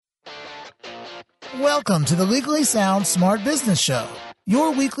Welcome to the Legally Sound Smart Business Show,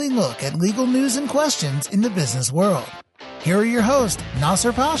 your weekly look at legal news and questions in the business world. Here are your hosts,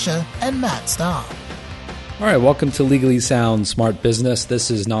 Nasser Pasha and Matt Staub. All right, welcome to Legally Sound Smart Business.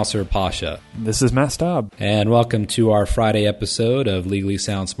 This is Nasser Pasha. This is Matt Staub. And welcome to our Friday episode of Legally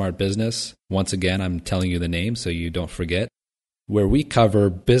Sound Smart Business. Once again, I'm telling you the name so you don't forget, where we cover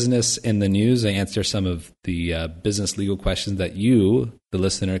business in the news and answer some of the business legal questions that you, the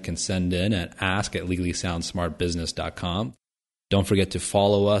listener, can send in at ask@legallysoundsmartbusiness.com. Don't forget to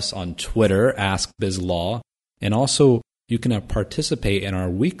follow us on Twitter, AskBizLaw. And also, you can participate in our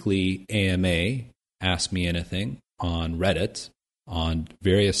weekly AMA, Ask Me Anything, on Reddit, on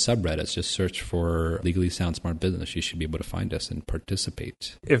various subreddits. Just search for Legally Sound Smart Business. You should be able to find us and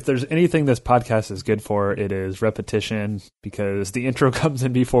participate. If there's anything this podcast is good for, it is repetition, because the intro comes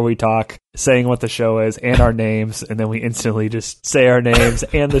in before we talk, saying what the show is and our names, and then we instantly just say our names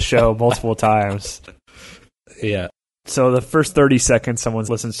and the show multiple times. Yeah. So the first 30 seconds someone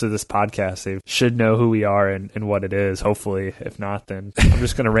listens to this podcast, they should know who we are and what it is, hopefully. If not, then I'm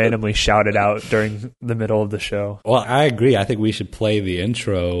just going to randomly shout it out during the middle of the show. Well, I agree. I think we should play the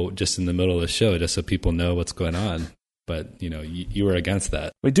intro just in the middle of the show, just so people know what's going on. But, you were against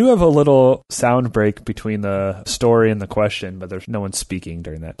that. We do have a little sound break between the story and the question, but there's no one speaking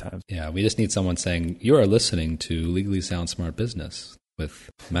during that time. Yeah, we just need someone saying, you are listening to Legally Sound Smart Business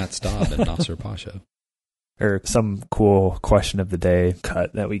with Matt Staub and Nasser Pasha. Or some cool question of the day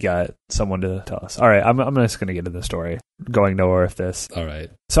cut that we got someone to tell us. All right, I'm just going to get into the story. Going nowhere with this. All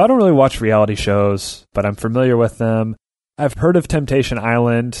right. So I don't really watch reality shows, but I'm familiar with them. I've heard of Temptation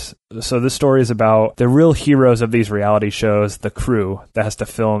Island. So this story is about the real heroes of these reality shows, the crew that has to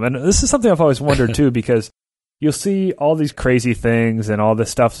film. And this is something I've always wondered too, because you'll see all these crazy things and all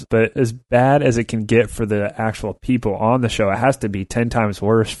this stuff, but as bad as it can get for the actual people on the show, it has to be 10 times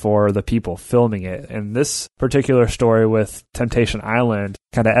worse for the people filming it. And this particular story with Temptation Island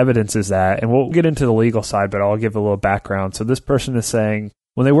kind of evidences that. And we'll get into the legal side, but I'll give a little background. So this person is saying,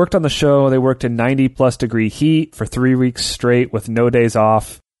 when they worked on the show, they worked in 90-plus degree heat for 3 weeks straight with no days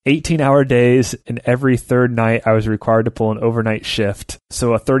off. 18-hour days, and every third night I was required to pull an overnight shift.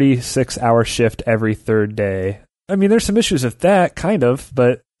 So a 36-hour shift every third day. I mean, there's some issues with that, kind of,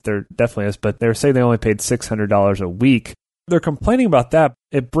 but there definitely is. But they're saying they only paid $600 a week. They're complaining about that.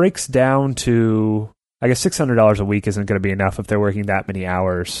 It breaks down to, I guess $600 a week isn't going to be enough if they're working that many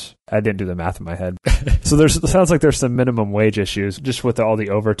hours. I didn't do the math in my head. So it sounds like there's some minimum wage issues just with all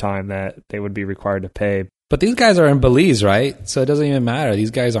the overtime that they would be required to pay. But these guys are in Belize, right? So it doesn't even matter.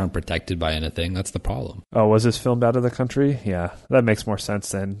 These guys aren't protected by anything. That's the problem. Oh, was this filmed out of the country? Yeah, that makes more sense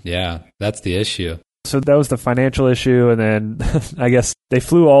then. Yeah, that's the issue. So that was the financial issue, and then I guess they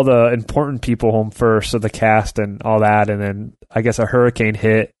flew all the important people home first, so the cast and all that, and then I guess a hurricane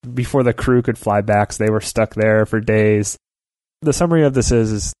hit before the crew could fly back, so they were stuck there for days. The summary of this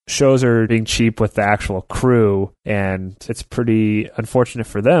is shows are being cheap with the actual crew, and it's pretty unfortunate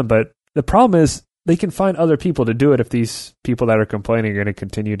for them, but the problem is they can find other people to do it if these people that are complaining are going to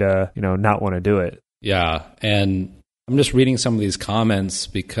continue to, not want to do it. Yeah, and I'm just reading some of these comments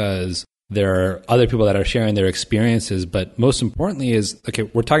because there are other people that are sharing their experiences, but most importantly is, okay,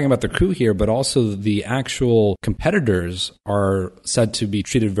 we're talking about the crew here, but also the actual competitors are said to be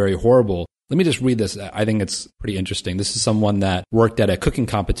treated very horrible. Let me just read this. I think it's pretty interesting. This is someone that worked at a cooking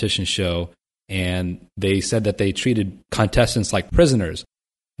competition show, and they said that they treated contestants like prisoners.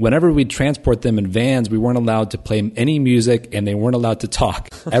 Whenever we'd transport them in vans, we weren't allowed to play any music and they weren't allowed to talk.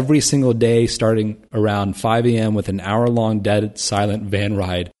 Every single day, starting around 5 a.m. with an hour-long dead silent van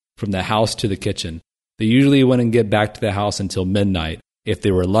ride from the house to the kitchen. They usually wouldn't get back to the house until midnight. If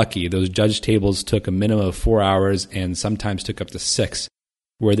they were lucky, those judge tables took a minimum of 4 hours and sometimes took up to 6,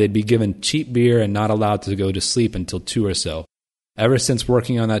 where they'd be given cheap beer and not allowed to go to sleep until 2 or so. Ever since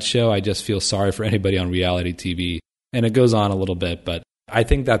working on that show, I just feel sorry for anybody on reality TV. And it goes on a little bit, but I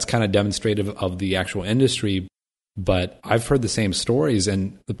think that's kind of demonstrative of the actual industry, but I've heard the same stories.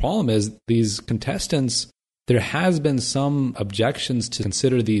 And the problem is these contestants, there has been some objections to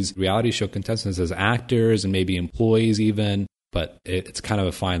consider these reality show contestants as actors and maybe employees even, but it's kind of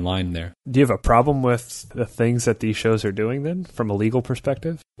a fine line there. Do you have a problem with the things that these shows are doing then from a legal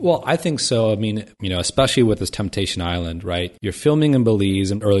perspective? Well, I think so. I mean, especially with this Temptation Island, right? You're filming in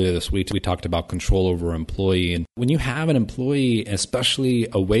Belize, and earlier this week we talked about control over an employee. And when you have an employee, especially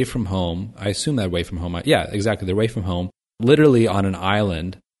away from home, I assume that away from home. Yeah, exactly. They're away from home, literally on an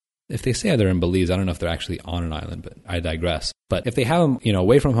island. If they say they're in Belize, I don't know if they're actually on an island, but I digress. But if they have them,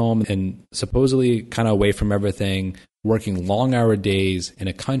 away from home and supposedly kind of away from everything, working long hour days in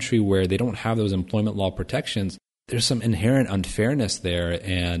a country where they don't have those employment law protections, there's some inherent unfairness there.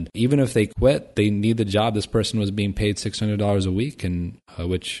 And even if they quit, they need the job. This person was being paid $600 a week, and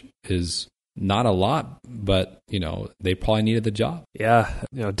which is not a lot, but, they probably needed the job. Yeah.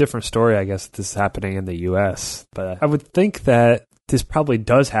 Different story, I guess, this is happening in the U.S. But I would think that this probably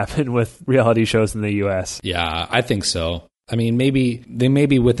does happen with reality shows in the U.S. Yeah, I think so. I mean, maybe they may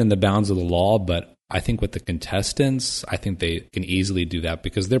be within the bounds of the law, but I think with the contestants, I think they can easily do that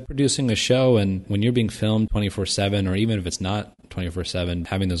because they're producing a show. And when you're being filmed 24/7, or even if it's not 24/7,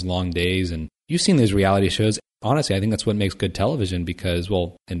 having those long days, and you've seen these reality shows, honestly, I think that's what makes good television because,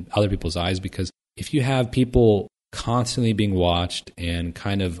 well, in other people's eyes, because if you have people constantly being watched and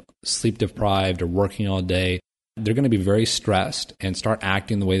kind of sleep deprived or working all day, they're going to be very stressed and start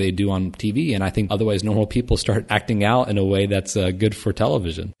acting the way they do on TV. And I think otherwise normal people start acting out in a way that's good for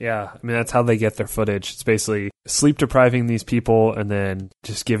television. Yeah. I mean, that's how they get their footage. It's basically sleep depriving these people and then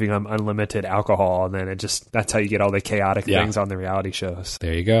just giving them unlimited alcohol. And then that's how you get all the chaotic things on the reality shows.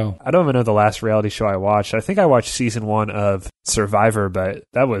 There you go. I don't even know the last reality show I watched. I think I watched season 1 of Survivor, but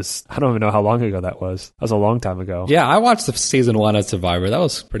I don't even know how long ago that was. That was a long time ago. Yeah, I watched the season 1 of Survivor. That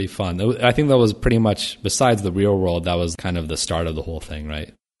was pretty fun. I think that was pretty much, besides the real world, that was kind of the start of the whole thing,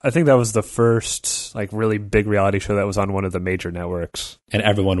 right? I think that was the first really big reality show that was on one of the major networks. And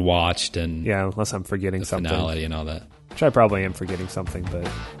everyone watched, and yeah, unless I'm forgetting something. Finale and all that. Which I probably am forgetting something, but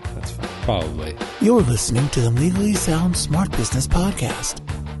that's fine. Probably. You're listening to the Legally Sound Smart Business Podcast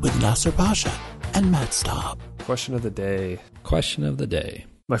with Nasser Pasha and Matt Staub. Question of the day. Question of the day.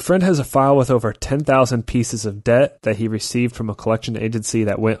 My friend has a file with over 10,000 pieces of debt that he received from a collection agency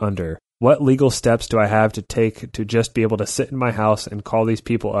that went under. What legal steps do I have to take to just be able to sit in my house and call these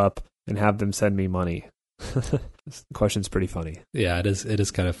people up and have them send me money? This question's pretty funny. Yeah, it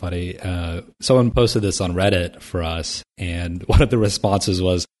is kind of funny. Someone posted this on Reddit for us, and one of the responses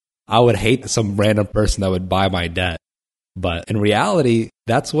was, I would hate some random person that would buy my debt. But in reality,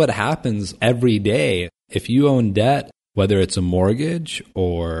 that's what happens every day. If you own debt, whether it's a mortgage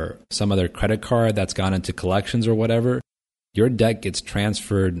or some other credit card that's gone into collections or whatever, your debt gets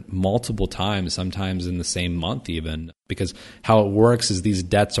transferred multiple times, sometimes in the same month even, because how it works is these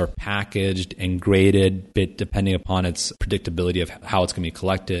debts are packaged and graded depending upon its predictability of how it's going to be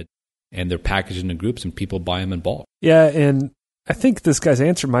collected, and they're packaged into groups and people buy them in bulk. Yeah, and I think this guy's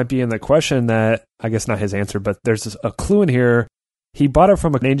answer might be in the question that, I guess not his answer, but there's a clue in here. He bought it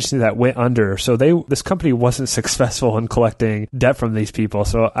from an agency that went under, so this company wasn't successful in collecting debt from these people,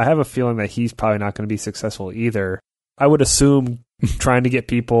 so I have a feeling that he's probably not going to be successful either. I would assume trying to get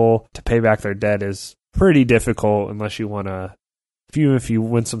people to pay back their debt is pretty difficult unless you want to, even if you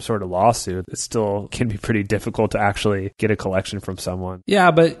win some sort of lawsuit, it still can be pretty difficult to actually get a collection from someone. Yeah,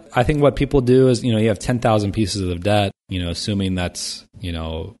 but I think what people do is, you have 10,000 pieces of debt, assuming that's,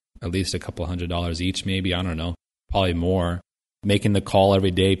 at least a couple $100 each, maybe, I don't know, probably more. Making the call every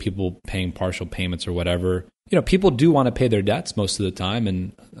day, people paying partial payments or whatever. People do want to pay their debts most of the time,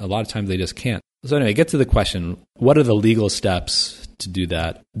 and a lot of times they just can't. So anyway, get to the question, what are the legal steps to do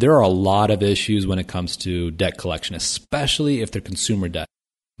that? There are a lot of issues when it comes to debt collection, especially if they're consumer debt.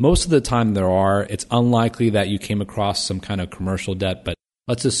 Most of the time it's unlikely that you came across some kind of commercial debt, but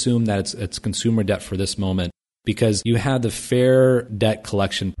let's assume that it's consumer debt for this moment, because you have the Fair Debt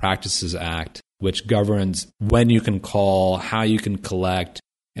Collection Practices Act, which governs when you can call, how you can collect,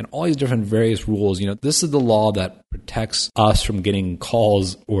 and all these different various rules. This is the law that protects us from getting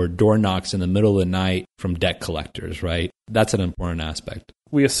calls or door knocks in the middle of the night from debt collectors, right? That's an important aspect.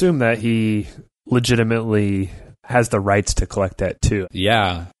 We assume that he legitimately has the rights to collect debt too.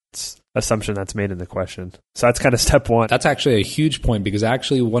 Yeah. It's an assumption that's made in the question. So that's kind of step one. That's actually a huge point, because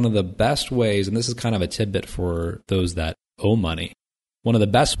actually one of the best ways, and this is kind of a tidbit for those that owe money, one of the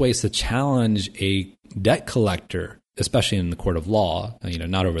best ways to challenge a debt collector, especially in the court of law,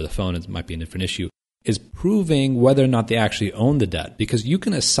 not over the phone, it might be a different issue, is proving whether or not they actually own the debt. Because you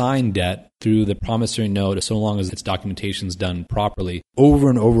can assign debt through the promissory note so long as its documentation is done properly over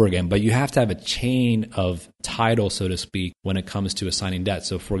and over again. But you have to have a chain of title, so to speak, when it comes to assigning debt.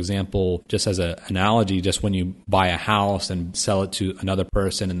 So for example, just as an analogy, just when you buy a house and sell it to another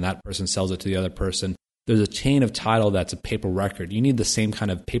person and that person sells it to the other person, there's a chain of title that's a paper record. You need the same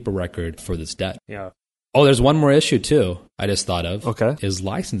kind of paper record for this debt. Yeah. Oh, there's one more issue too, I just thought of. Okay. Is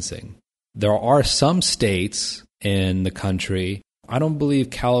licensing. There are some states in the country, I don't believe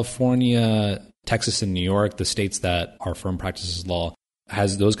California, Texas, and New York, the states that our firm practices law,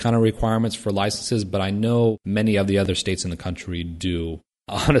 has those kind of requirements for licenses, but I know many of the other states in the country do.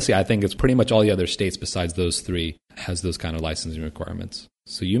 Honestly, I think it's pretty much all the other states besides those three has those kind of licensing requirements.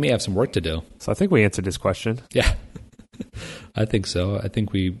 So you may have some work to do. So I think we answered his question. Yeah, I think so. I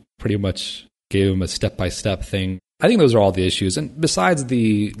think we pretty much gave him a step-by-step thing. I think those are all the issues. And besides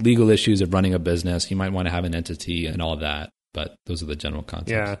the legal issues of running a business, you might want to have an entity and all that. But those are the general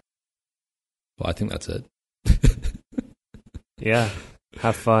concepts. Yeah. Well, I think that's it. Yeah.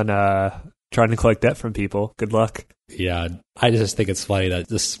 Have fun trying to collect debt from people. Good luck. Yeah. I just think it's funny that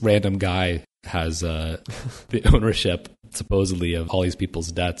this random guy has the ownership, supposedly, of all these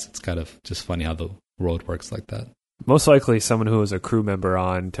people's debts. It's kind of just funny how the world works like that. Most likely someone who was a crew member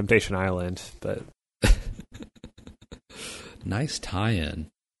on Temptation Island, but... Nice tie-in.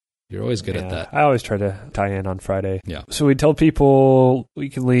 You're always good at that. I always try to tie in on Friday. Yeah. So we tell people we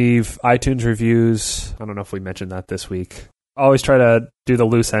can leave iTunes reviews. I don't know if we mentioned that this week. I always try to do the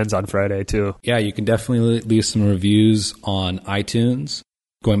loose ends on Friday too. Yeah, you can definitely leave some reviews on iTunes.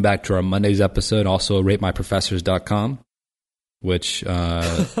 Going back to our Monday's episode, also ratemyprofessors.com, which,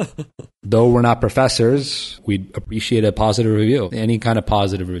 though we're not professors, we'd appreciate a positive review. Any kind of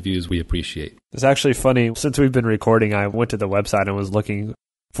positive reviews we appreciate. It's actually funny. Since we've been recording, I went to the website and was looking.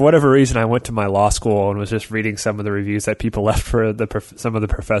 For whatever reason, I went to my law school and was just reading some of the reviews that people left for some of the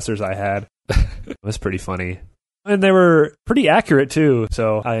professors I had. It was pretty funny. And they were pretty accurate, too,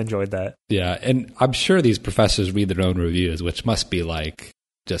 so I enjoyed that. Yeah, and I'm sure these professors read their own reviews, which must be like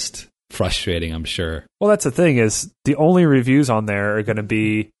just frustrating, I'm sure. Well, that's the thing is the only reviews on there are going to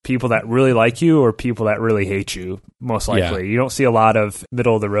be people that really like you or people that really hate you, most likely. Yeah. You don't see a lot of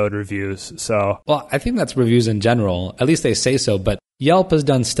middle-of-the-road reviews, so... Well, I think that's reviews in general. At least they say so, but Yelp has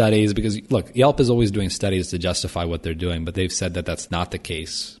done studies because, look, Yelp is always doing studies to justify what they're doing, but they've said that that's not the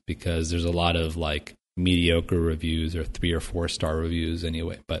case because there's a lot of, like, mediocre reviews or 3 or 4 star reviews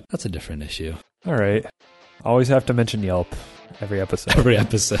anyway, but that's a different issue. All right. Always have to mention Yelp every episode. Every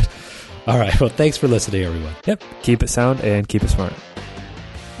episode. All right. Well, thanks for listening, everyone. Yep. Keep it sound and keep it smart.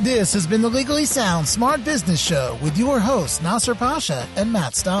 This has been the Legally Sound Smart Business Show with your hosts, Nasser Pasha and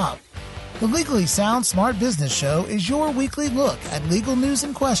Matt Staub. The Legally Sound Smart Business Show is your weekly look at legal news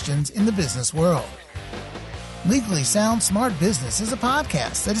and questions in the business world. Legally Sound Smart Business is a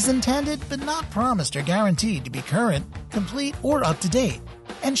podcast that is intended but not promised or guaranteed to be current, complete, or up to date,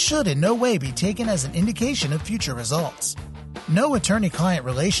 and should in no way be taken as an indication of future results. No attorney-client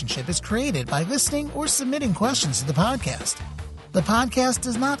relationship is created by listening or submitting questions to the podcast. The podcast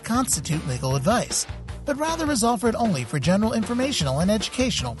does not constitute legal advice, but rather is offered only for general informational and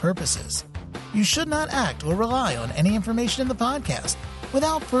educational purposes. You should not act or rely on any information in the podcast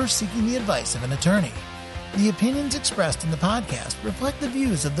without first seeking the advice of an attorney. The opinions expressed in the podcast reflect the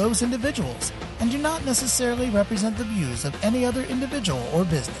views of those individuals and do not necessarily represent the views of any other individual or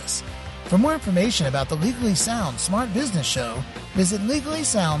business. For more information about the Legally Sound Smart Business Show, visit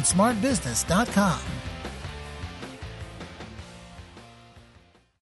LegallySoundSmartBusiness.com.